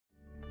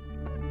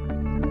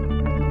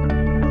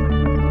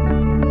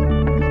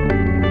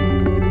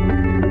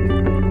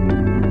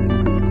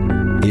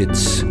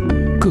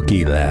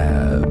Cookie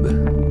Lab.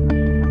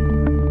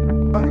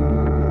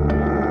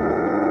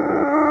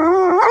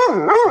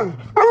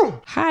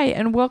 Hi,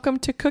 and welcome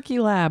to Cookie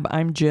Lab.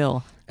 I'm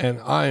Jill. And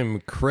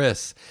I'm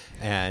Chris,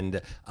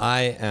 and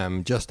I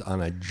am just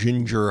on a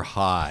ginger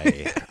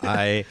high.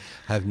 I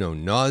have no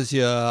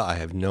nausea. I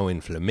have no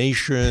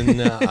inflammation.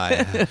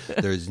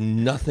 There's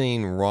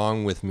nothing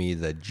wrong with me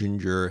that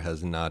ginger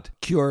has not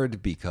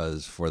cured,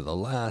 because for the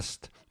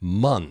last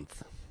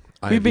month,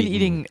 We've been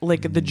eating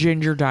like the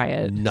ginger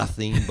diet.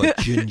 Nothing but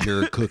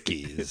ginger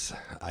cookies.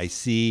 I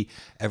see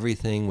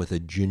everything with a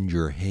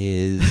ginger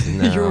haze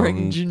now. You're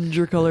wearing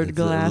ginger-colored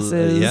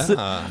glasses.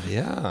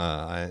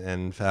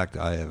 In fact,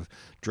 I have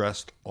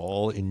dressed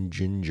all in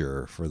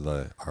ginger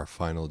for our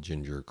final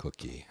ginger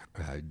cookie.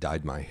 I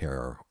dyed my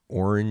hair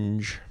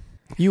orange.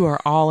 You are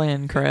all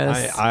in,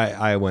 Chris.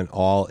 I went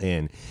all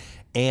in.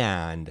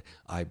 And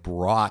I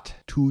brought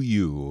to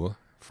you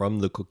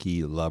from the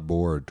Cookie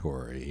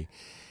Laboratory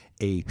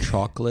a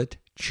chocolate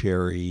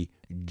cherry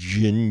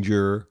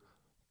ginger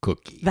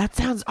cookie. That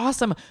sounds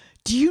awesome.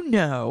 Do you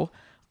know,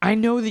 I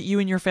know that you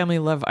and your family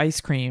love ice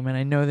cream, and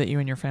I know that you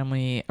and your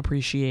family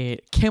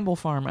appreciate Campbell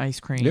Farm ice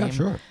cream. Yeah,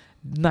 sure.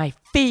 My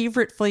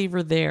favorite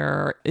flavor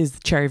there is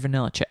the cherry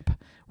vanilla chip,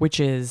 which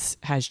has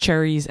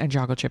cherries and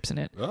chocolate chips in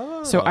it.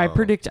 Oh. So I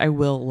predict I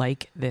will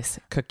like this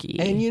cookie.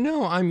 And you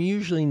know, I'm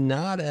usually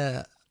not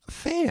a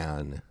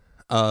fan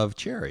of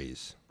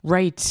cherries.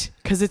 Right,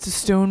 because it's a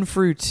stone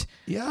fruit.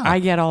 Yeah. I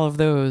get all of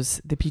those.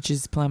 The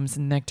peaches, plums,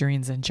 and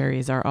nectarines and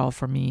cherries are all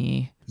for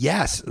me.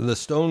 Yes, the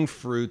stone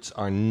fruits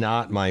are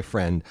not my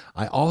friend.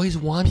 I always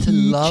want to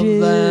love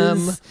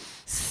them.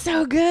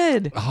 So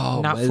good.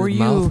 Oh, not for you.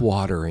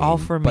 Mouth-watering. All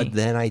for me. But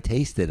then I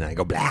taste it and I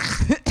go, blah.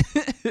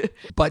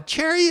 But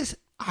cherries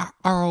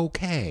are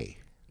okay.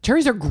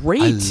 Cherries are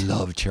great. I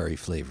love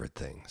cherry-flavored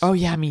things. Oh,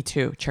 yeah, me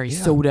too. Cherry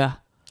soda.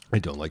 I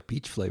don't like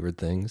peach-flavored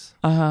things.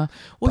 Well,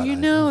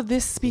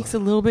 this speaks a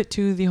little bit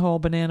to the whole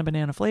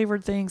banana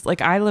flavored things.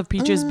 Like, I love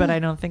peaches, but I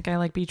don't think I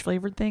like peach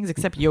flavored things,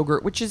 except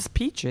yogurt, which is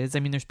peaches. I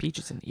mean, there's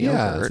peaches in yogurt.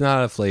 Yeah, it's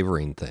not a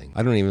flavoring thing.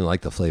 I don't even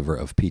like the flavor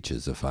of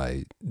peaches if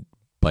I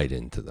bite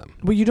into them.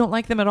 Well, you don't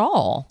like them at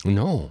all.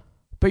 No.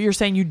 But you're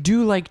saying you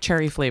do like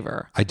cherry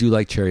flavor. I do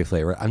like cherry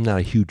flavor. I'm not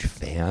a huge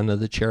fan of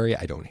the cherry.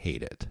 I don't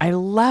hate it. I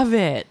love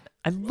it.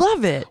 I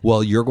love it.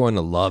 Well, you're going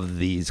to love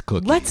these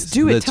cookies. Let's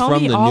do it. It's Tell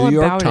from me the all New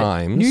York about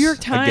Times. it. New York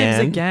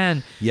Times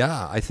again.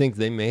 Yeah, I think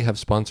they may have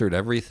sponsored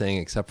everything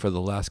except for the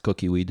last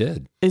cookie we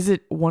did. Is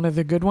it one of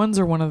the good ones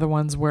or one of the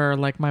ones where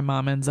like my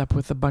mom ends up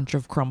with a bunch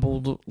of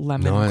crumbled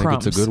lemon crumbs? No, I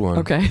think it's a good one.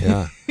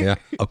 Okay. Yeah.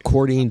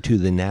 According to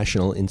the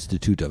National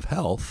Institute of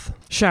Health.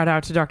 Shout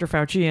out to Dr.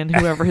 Fauci and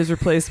whoever his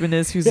replacement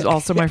is, who's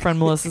also my friend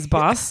Melissa's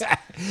boss.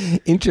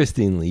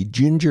 Interestingly,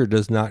 ginger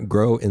does not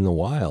grow in the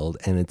wild,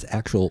 and its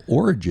actual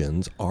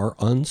origins are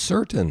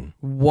uncertain.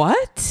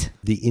 What?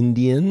 The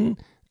Indian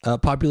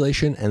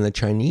population and the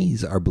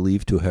Chinese are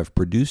believed to have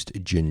produced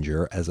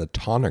ginger as a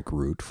tonic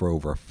root for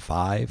over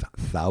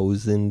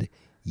 5,000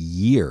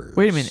 years.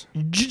 Wait a minute.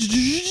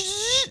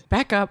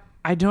 Back up.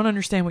 I don't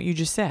understand what you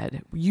just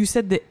said. You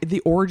said that the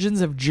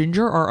origins of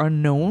ginger are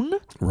unknown?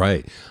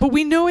 Right. But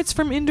we know it's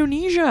from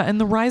Indonesia and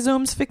the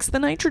rhizomes fix the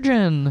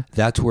nitrogen.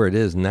 That's where it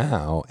is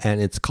now, and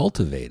it's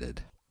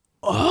cultivated.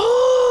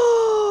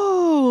 Oh!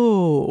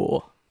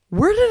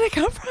 Where did it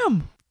come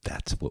from?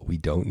 That's what we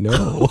don't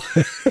know.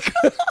 I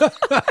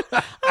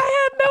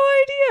had no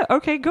idea.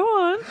 Okay, go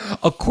on.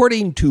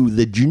 According to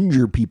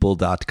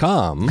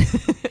thegingerpeople.com,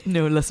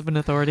 no less of an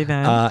authority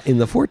than. in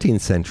the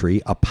 14th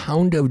century, a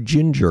pound of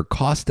ginger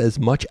cost as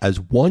much as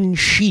one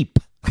sheep.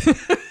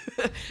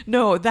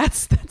 No,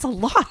 that's a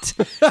lot.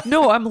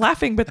 No, I'm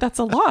laughing, but that's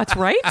a lot,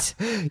 right?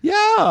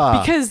 Yeah.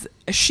 Because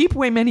sheep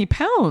weigh many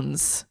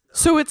pounds.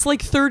 So it's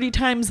like 30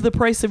 times the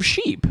price of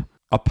sheep.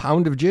 A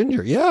pound of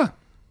ginger, yeah.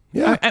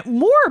 Yeah.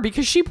 More,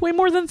 because sheep weigh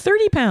more than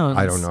 30 pounds.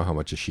 I don't know how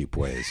much a sheep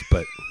weighs,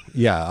 but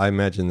yeah, I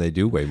imagine they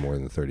do weigh more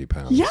than 30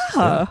 pounds.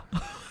 Yeah.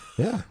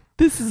 Yeah.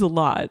 This is a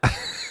lot.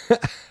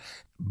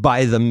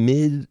 By the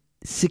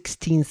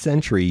mid-16th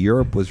century,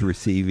 Europe was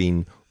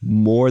receiving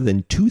more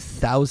than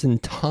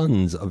 2,000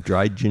 tons of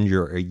dried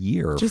ginger a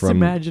year. Just from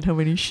imagine how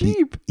many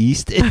sheep.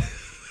 East.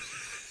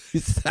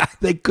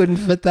 They couldn't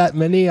fit that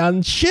many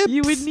on ships.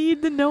 You would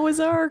need the Noah's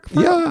Ark.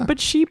 But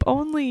sheep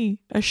only.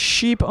 A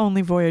sheep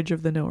only voyage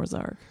of the Noah's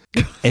Ark.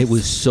 It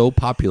was so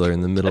popular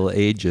in the Middle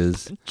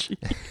Ages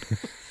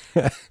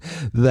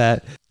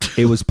that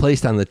it was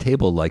placed on the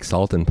table like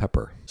salt and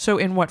pepper. So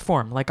in what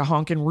form? Like a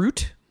honkin'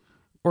 root?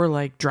 Or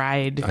like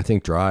dried? I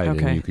think dried,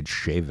 and you could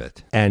shave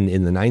it. And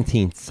in the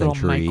 19th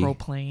century... Little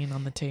microplane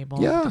on the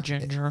table. Yeah. The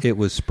ginger. It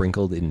was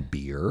sprinkled in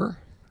beer,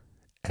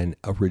 and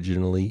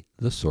originally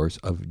the source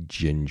of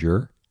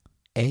ginger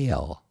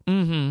ale.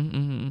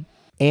 And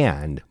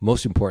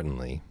most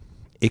importantly,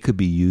 it could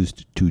be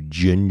used to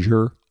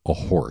ginger a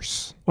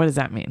horse. What does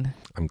that mean?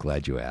 I'm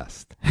glad you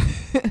asked.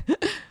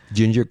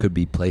 Ginger could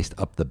be placed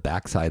up the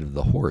backside of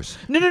the horse.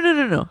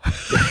 No.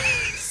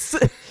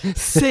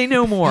 Say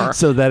no more.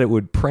 So that it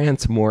would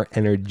prance more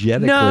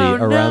energetically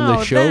around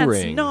the show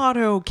ring. That's not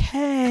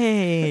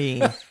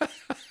okay.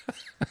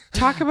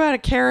 Talk about a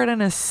carrot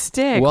and a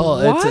stick. Well,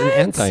 it's an What?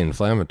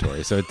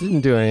 anti-inflammatory, so it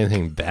didn't do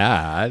anything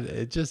bad.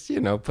 It just,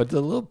 put a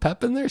little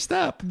pep in their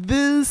step.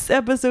 This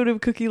episode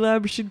of Cookie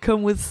Lab should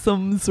come with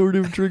some sort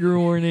of trigger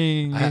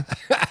warning.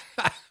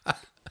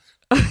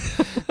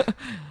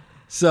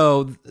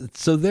 So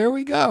there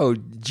we go.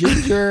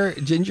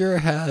 Ginger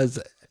has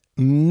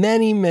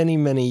many, many,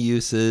 many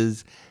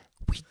uses.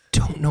 We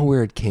don't know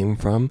where it came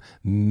from.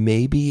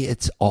 Maybe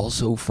it's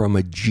also from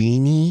a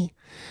genie.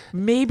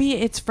 Maybe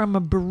it's from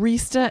a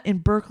barista in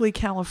Berkeley,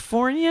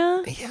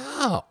 California.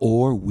 Yeah,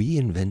 or we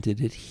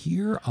invented it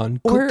here on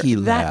Or Cookie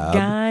that Lab.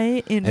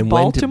 guy in and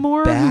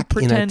Baltimore went back who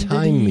in a pretended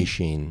time he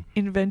machine.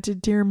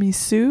 invented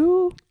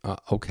tiramisu.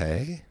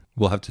 Okay.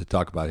 We'll have to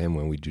talk about him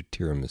when we do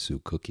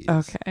tiramisu cookies.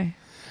 Okay.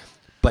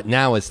 But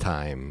now it's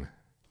time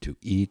to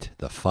eat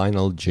the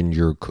final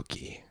ginger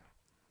cookie.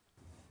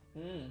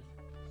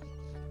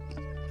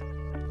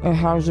 It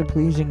has a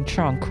pleasing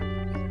chunk,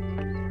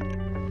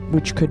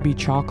 which could be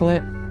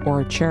chocolate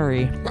or a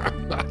cherry.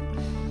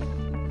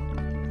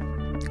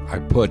 I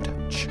put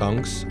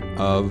chunks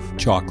of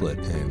chocolate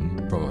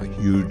in from a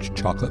huge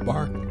chocolate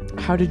bar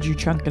How did you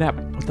chunk it up?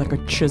 With like a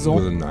with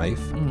chisel? a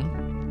knife.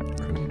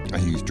 I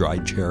used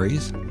dried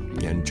cherries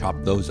and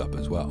chopped those up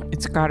as well.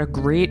 It's got a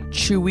great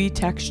chewy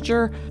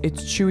texture.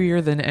 It's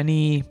chewier than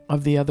any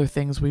of the other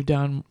things we've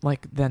done,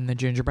 like than the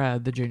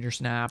gingerbread, the ginger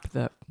snap.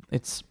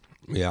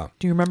 Yeah.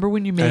 Do you remember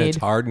when you And made it's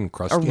hard and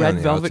crusty a on red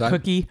the velvet outside.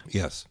 cookie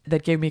Yes.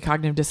 that gave me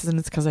cognitive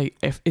dissonance because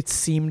it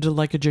seemed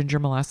like a ginger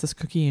molasses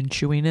cookie in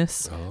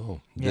chewiness? Oh,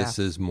 Yeah. this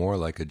is more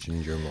like a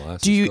ginger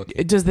molasses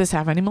cookie. Does this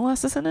have any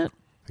molasses in it?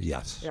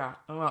 Yes. Yeah.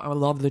 Oh, I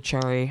love the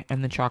cherry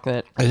and the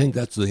chocolate. I think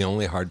that's the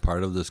only hard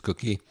part of this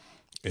cookie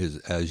is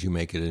as you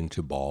make it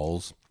into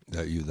balls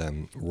that you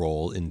then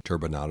roll in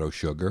turbinado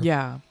sugar.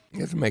 Yeah. You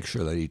have to make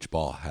sure that each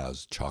ball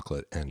has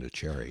chocolate and a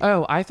cherry.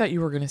 Oh, I thought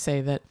you were going to say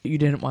that you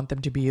didn't want them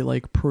to be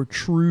like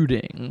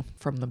protruding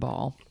from the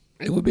ball.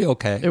 It would be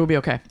okay. It would be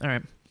okay. All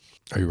right.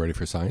 Are you ready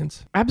for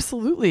science?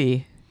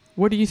 Absolutely.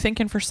 What are you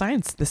thinking for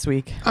science this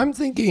week? I'm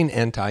thinking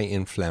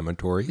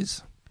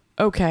anti-inflammatories.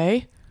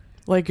 Okay.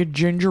 Like a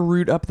ginger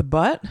root up the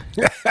butt?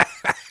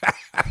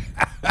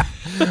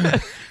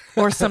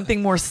 Or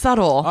something more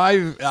subtle?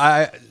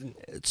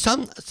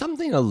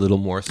 Something a little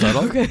more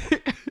subtle. Okay.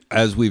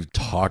 As we've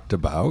talked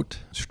about,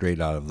 straight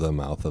out of the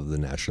mouth of the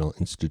National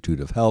Institute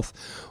of Health,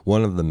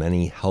 one of the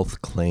many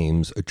health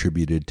claims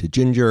attributed to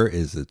ginger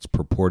is its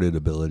purported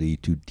ability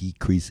to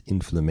decrease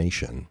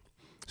inflammation,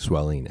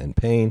 swelling, and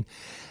pain.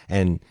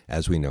 And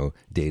as we know,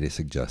 data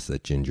suggests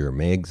that ginger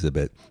may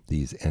exhibit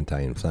these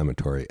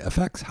anti-inflammatory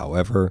effects.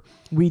 However,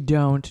 We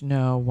don't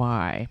know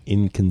why.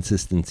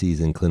 inconsistencies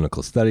in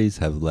clinical studies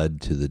have led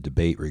to the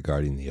debate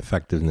regarding the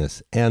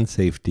effectiveness and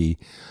safety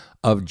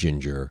of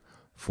ginger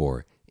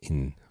for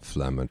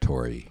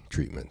inflammatory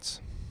treatments.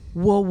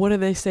 Well, what do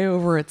they say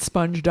over at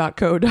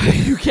sponge.co.uk?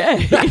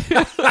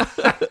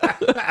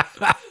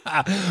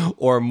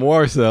 Or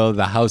more so,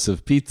 the House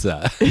of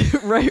Pizza.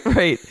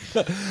 Right.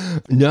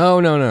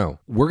 No.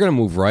 We're going to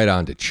move right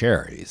on to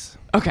cherries.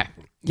 Okay.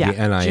 Yeah. The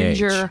NIH.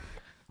 Ginger,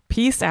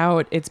 peace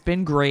out. It's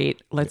been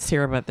great. Let's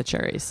hear about the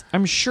cherries.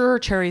 I'm sure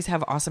cherries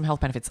have awesome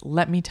health benefits.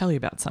 Let me tell you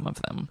about some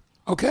of them.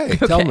 Okay,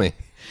 tell me.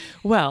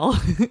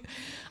 Well,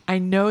 I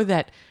know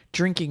that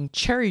drinking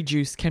cherry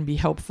juice can be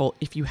helpful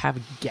if you have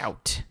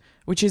gout,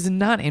 which is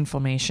not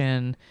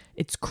inflammation,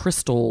 it's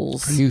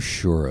crystals. Are you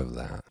sure of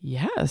that?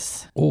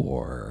 Yes.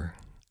 Or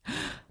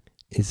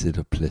is it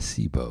a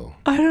placebo?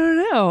 I don't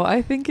know.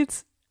 I think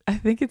it's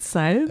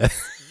science.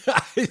 I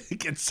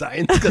think it's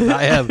science because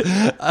I have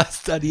a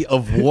study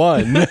of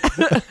one.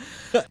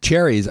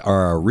 Cherries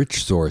are a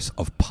rich source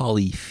of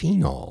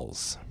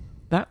polyphenols.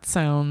 That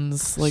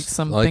sounds like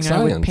something Like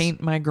I would science.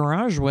 paint my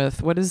garage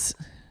with. What is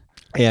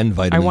And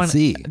vitamin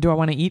C. Do I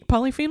want to eat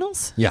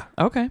polyphenols? Yeah,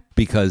 Okay.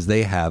 because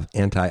they have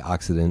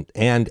antioxidant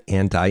and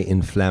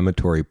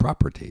anti-inflammatory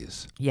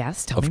properties.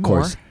 Yes, tell me Of more.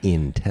 course,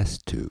 in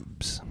test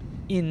tubes.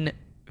 In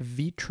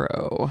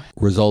vitro.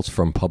 Results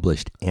from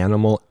published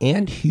animal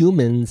and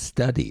human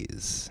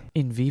studies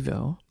In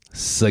vivo.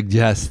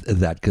 suggest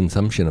that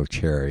consumption of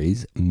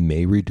cherries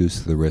may reduce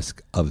the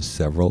risk of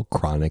several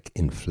chronic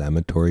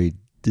inflammatory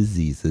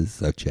diseases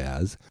such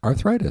as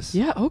arthritis.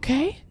 Yeah,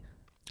 okay.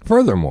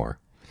 Furthermore,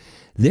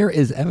 there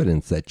is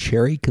evidence that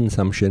cherry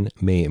consumption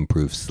may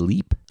improve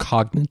sleep,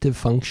 cognitive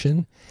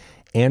function,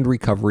 and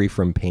recovery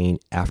from pain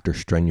after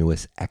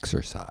strenuous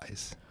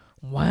exercise.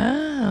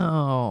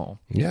 Wow.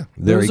 Yeah,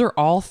 Those are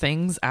all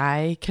things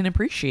I can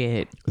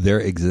appreciate. there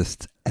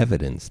exists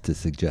evidence to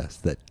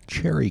suggest that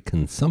cherry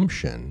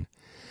consumption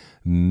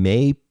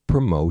may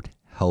promote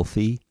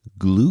healthy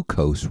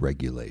glucose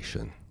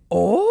regulation.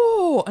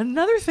 Oh,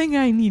 another thing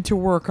I need to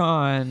work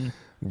on.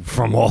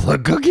 From all the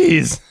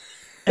cookies.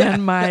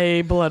 And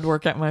my blood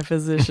work at my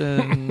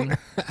physician.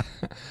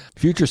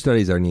 Future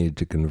studies are needed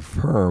to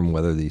confirm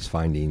whether these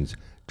findings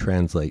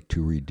translate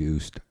to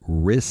reduced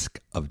risk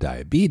of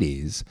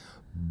diabetes,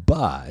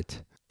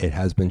 but it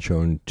has been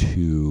shown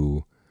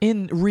to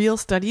In real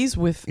studies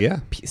with Yeah.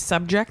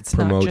 subjects,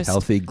 not Promote just...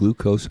 healthy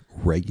glucose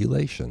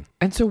regulation.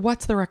 And so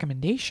what's the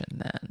recommendation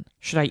then?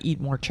 Should I eat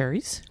more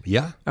cherries?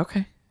 Yeah.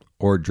 Okay.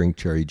 Or drink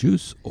cherry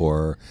juice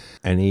or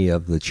any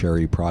of the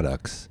cherry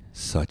products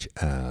such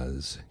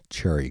as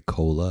cherry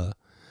cola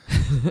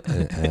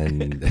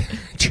and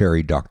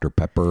cherry Dr.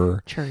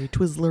 Pepper. Cherry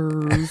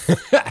Twizzlers.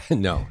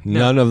 No,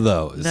 none of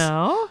those.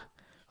 No?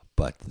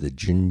 But the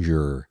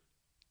ginger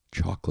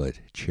chocolate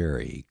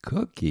cherry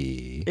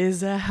cookie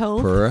Is a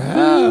health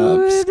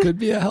perhaps food? could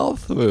be a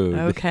health food.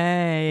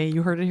 Okay,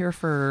 you heard it here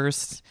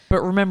first.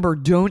 But remember,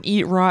 don't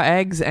eat raw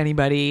eggs,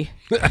 anybody.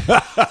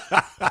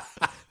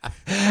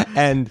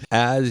 And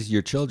as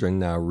your children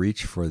now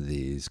reach for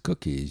these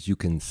cookies, you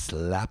can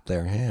slap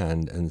their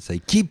hand and say,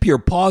 "Keep your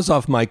paws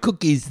off my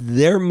cookies.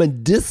 They're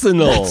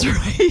medicinal." That's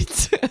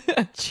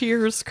right.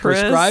 Cheers, Chris.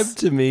 Prescribed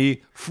to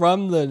me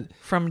from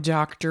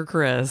Dr.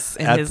 Chris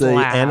in at his the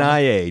lab.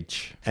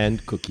 NIH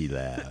and Cookie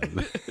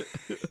Lab.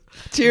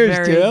 Cheers,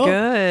 Very Jill.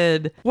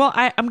 good. Well,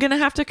 I'm going to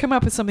have to come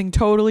up with something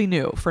totally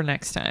new for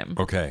next time.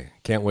 Okay,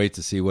 can't wait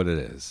to see what it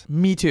is.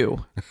 Me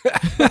too.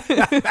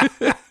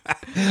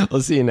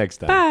 We'll see you next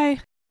time.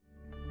 Bye.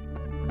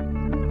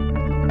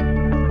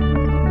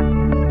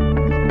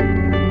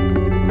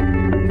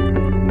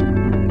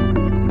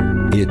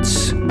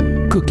 It's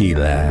Cookie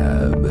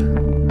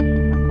Lab.